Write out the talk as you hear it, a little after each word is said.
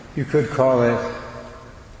You could call it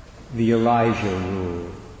the Elijah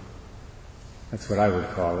rule. That's what I would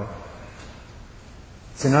call it.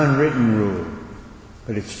 It's an unwritten rule,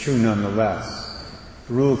 but it's true nonetheless.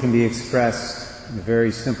 The rule can be expressed in a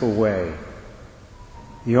very simple way.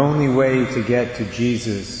 The only way to get to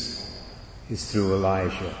Jesus is through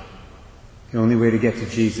Elijah. The only way to get to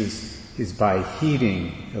Jesus is by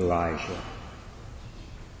heeding Elijah.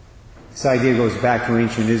 This idea goes back to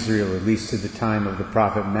ancient Israel, at least to the time of the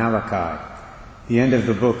prophet Malachi. The end of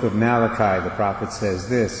the book of Malachi, the prophet says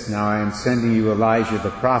this, "Now I am sending you Elijah the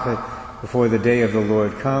prophet before the day of the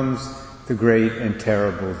Lord comes, the great and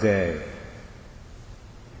terrible day."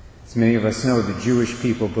 As many of us know, the Jewish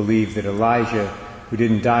people believed that Elijah, who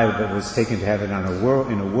didn't die but was taken to heaven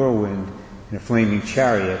in a whirlwind, in a flaming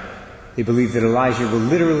chariot, they believed that Elijah will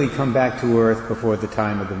literally come back to earth before the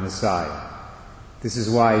time of the Messiah. This is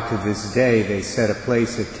why to this day they set a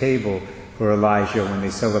place at table for Elijah when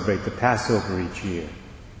they celebrate the Passover each year.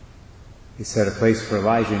 They set a place for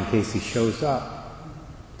Elijah in case he shows up.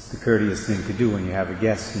 It's the courteous thing to do when you have a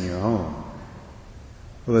guest in your home.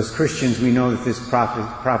 Well, as Christians, we know that this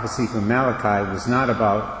prophecy from Malachi was not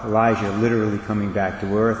about Elijah literally coming back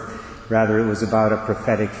to earth. Rather, it was about a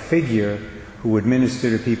prophetic figure who would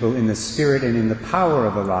minister to people in the spirit and in the power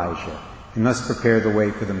of Elijah, and thus prepare the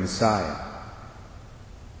way for the Messiah.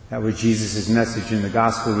 That was Jesus' message in the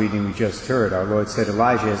gospel reading we just heard. Our Lord said,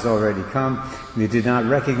 "Elijah has already come, and they did not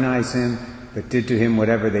recognize him, but did to him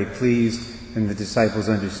whatever they pleased." And the disciples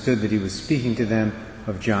understood that he was speaking to them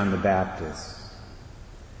of John the Baptist.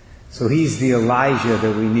 So he's the Elijah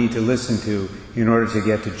that we need to listen to in order to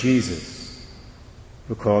get to Jesus.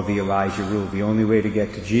 We'll call the Elijah rule. The only way to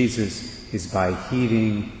get to Jesus is by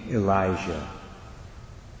heeding Elijah.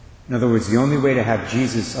 In other words, the only way to have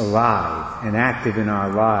Jesus alive and active in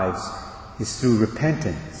our lives is through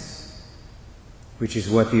repentance, which is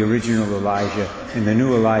what the original Elijah and the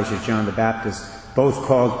new Elijah, John the Baptist, both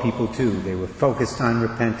called people to. They were focused on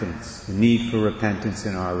repentance, the need for repentance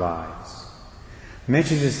in our lives. I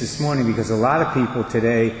mentioned this morning because a lot of people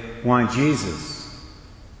today want Jesus,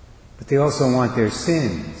 but they also want their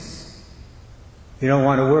sins. They don't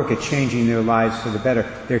want to work at changing their lives for the better.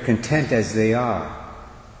 They're content as they are.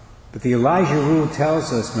 But the Elijah rule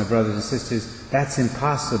tells us, my brothers and sisters, that's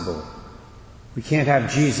impossible. We can't have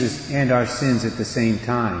Jesus and our sins at the same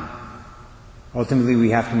time. Ultimately,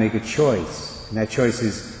 we have to make a choice, and that choice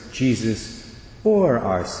is Jesus or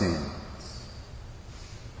our sins.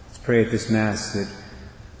 Let's pray at this Mass that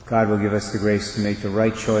God will give us the grace to make the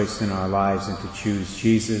right choice in our lives and to choose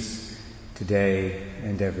Jesus today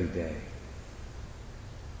and every day.